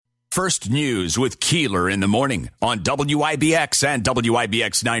First News with Keeler in the morning on WIBX and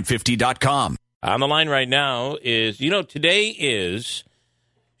WIBX950.com. On the line right now is, today is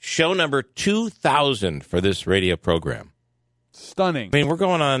show number 2,000 for this radio program. Stunning. I mean, we're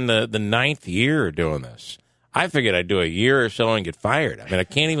going on the 9th year doing this. I figured I'd do a year or so and get fired. I mean, I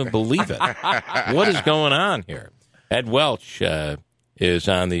can't even believe it. What is going on here? Ed Welch is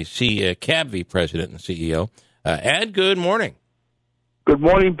on the CABV president and CEO. Ed, good morning. Good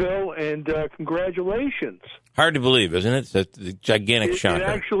morning, Bill, and congratulations. Hard to believe, isn't it? It's a gigantic shocker. It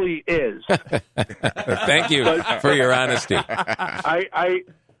actually is. Thank you for your honesty. I'll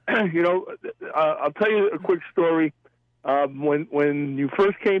tell you a quick story. When you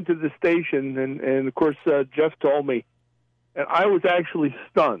first came to the station, and of course, Jeff told me, and I was actually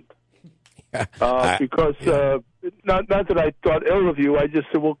stunned because not that I thought ill of you. I just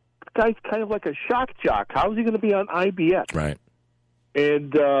said, well, the guy's kind of like a shock jock. How is he going to be on IBS? Right.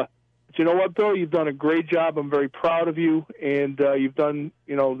 And you know what, Bill? You've done a great job. I'm very proud of you, and you've done,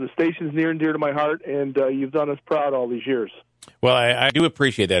 the station's near and dear to my heart, and you've done us proud all these years. Well, I do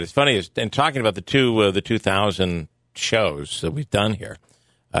appreciate that. It's funny, and talking about the 2,000 shows that we've done here,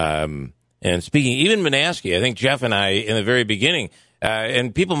 and speaking, even Manaski, I think Jeff and I, in the very beginning,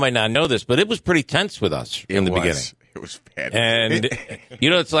 and people might not know this, but it was pretty tense with us in the beginning. It was bad. And,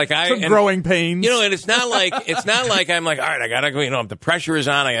 it's like Some growing pains. And it's not like I'm like, all right, I got to go, the pressure is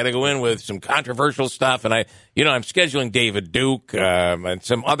on. I got to go in with some controversial stuff. And I'm scheduling David Duke and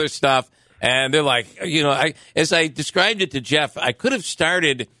some other stuff. And they're like, as I described it to Jeff, I could have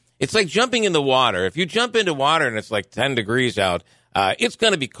started, it's like jumping in the water. If you jump into water and it's like 10 degrees out, it's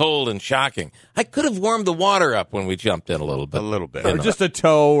going to be cold and shocking. I could have warmed the water up when we jumped in a little bit. Or just a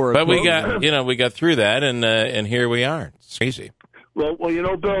toe or a But we got through that, and here we are. It's crazy. Well,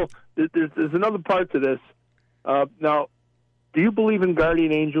 Bill, there's another part to this. Now, do you believe in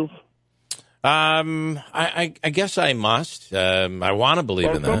guardian angels? I guess I must. I want to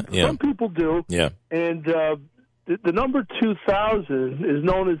believe in that. Some people do. Yeah. And the number 2,000 is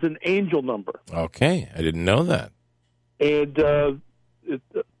known as an angel number. Okay. I didn't know that. And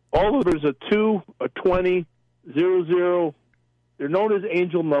all of there's a 2, a 20, 00. They're known as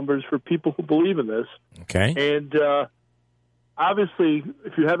angel numbers for people who believe in this. Okay. And obviously,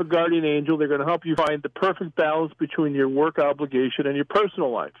 if you have a guardian angel, they're going to help you find the perfect balance between your work obligation and your personal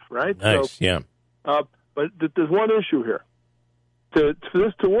life, right? Nice, yeah. But there's one issue here. For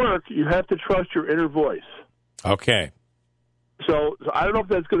this to work, you have to trust your inner voice. Okay. So I don't know if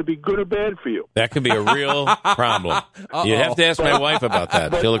that's going to be good or bad for you. That could be a real problem. You have to ask my wife about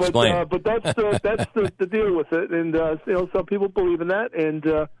that. She'll explain. But that's the deal with it. And, some people believe in that. And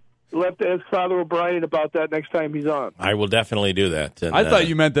you'll have to ask Father O'Brien about that next time he's on. I will definitely do that. And, I thought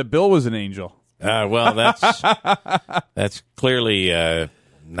you meant that Bill was an angel. Well, that's clearly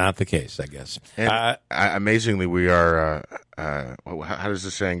not the case, I guess. And amazingly, we are, how does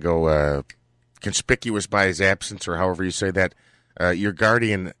the saying go, conspicuous by his absence, or however you say that. Your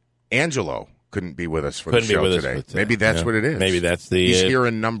guardian, Angelo, couldn't be with us for the show today. Maybe that's what it is. Maybe that's He's here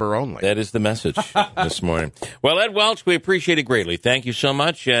in number only. That is the message this morning. Well, Ed Welch, we appreciate it greatly. Thank you so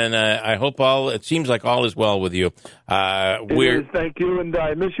much, and I hope it seems like all is well with you. Thank you, and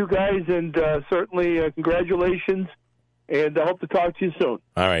I miss you guys, and certainly congratulations, and I hope to talk to you soon.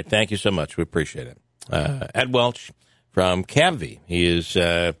 All right. Thank you so much. We appreciate it. Ed Welch from CABV. He is...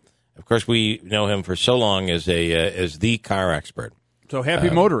 Of course, we know him for so long as the car expert. So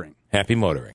happy motoring. Happy motoring.